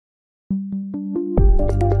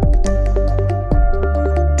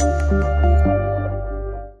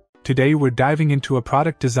Today we're diving into a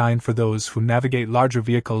product designed for those who navigate larger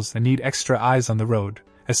vehicles and need extra eyes on the road,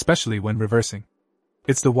 especially when reversing.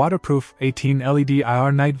 It's the waterproof 18 LED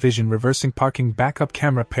IR night vision reversing parking backup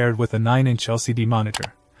camera paired with a 9-inch LCD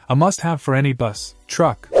monitor, a must-have for any bus,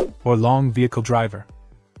 truck, or long vehicle driver.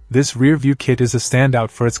 This rear-view kit is a standout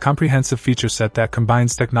for its comprehensive feature set that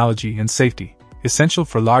combines technology and safety, essential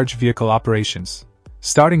for large vehicle operations.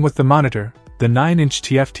 Starting with the monitor, the 9-inch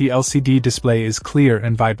TFT LCD display is clear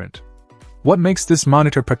and vibrant. What makes this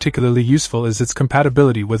monitor particularly useful is its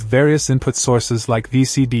compatibility with various input sources like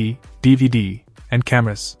VCD, DVD, and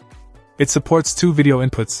cameras. It supports 2 video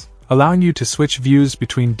inputs, allowing you to switch views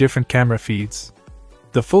between different camera feeds.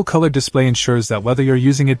 The full-color display ensures that whether you're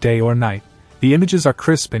using it day or night, the images are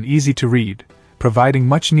crisp and easy to read, providing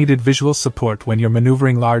much-needed visual support when you're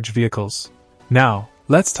maneuvering large vehicles. Now,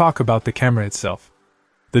 let's talk about the camera itself.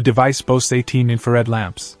 The device boasts 18 infrared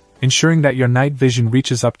lamps, ensuring that your night vision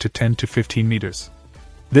reaches up to 10 to 15 meters.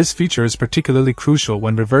 This feature is particularly crucial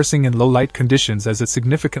when reversing in low-light conditions as it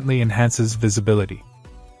significantly enhances visibility.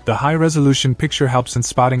 The high-resolution picture helps in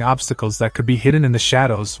spotting obstacles that could be hidden in the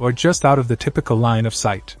shadows or just out of the typical line of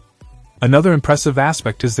sight. Another impressive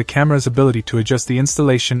aspect is the camera's ability to adjust the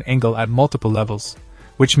installation angle at multiple levels,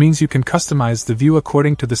 which means you can customize the view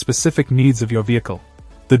according to the specific needs of your vehicle.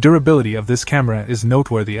 The durability of this camera is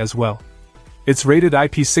noteworthy as well. It's rated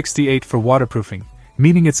IP68 for waterproofing,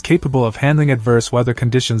 meaning it's capable of handling adverse weather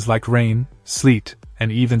conditions like rain, sleet,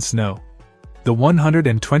 and even snow. The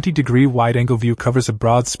 120-degree wide-angle view covers a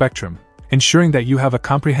broad spectrum, ensuring that you have a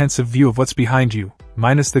comprehensive view of what's behind you,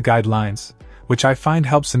 minus the guidelines, which I find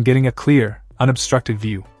helps in getting a clear, unobstructed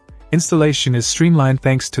view. Installation is streamlined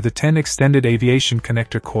thanks to the 10 extended aviation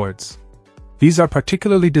connector cords. These are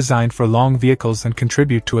particularly designed for long vehicles and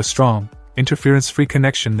contribute to a strong, interference-free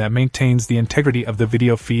connection that maintains the integrity of the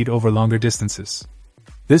video feed over longer distances.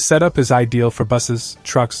 This setup is ideal for buses,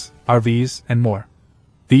 trucks, RVs, and more.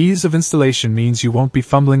 The ease of installation means you won't be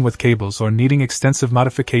fumbling with cables or needing extensive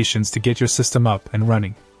modifications to get your system up and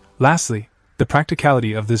running. Lastly, the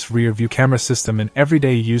practicality of this rear-view camera system in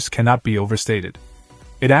everyday use cannot be overstated.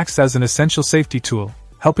 It acts as an essential safety tool,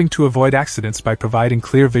 helping to avoid accidents by providing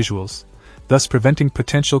clear visuals, thus preventing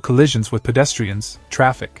potential collisions with pedestrians,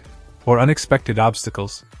 traffic, or unexpected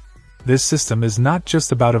obstacles. This system is not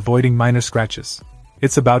just about avoiding minor scratches.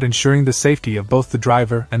 It's about ensuring the safety of both the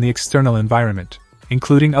driver and the external environment,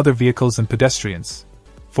 including other vehicles and pedestrians.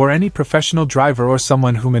 For any professional driver or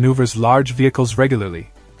someone who maneuvers large vehicles regularly,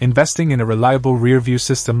 investing in a reliable rear-view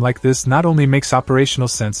system like this not only makes operational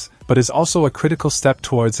sense, but is also a critical step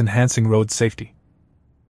towards enhancing road safety.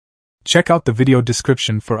 Check out the video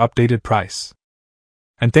description for updated price.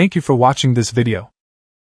 And thank you for watching this video.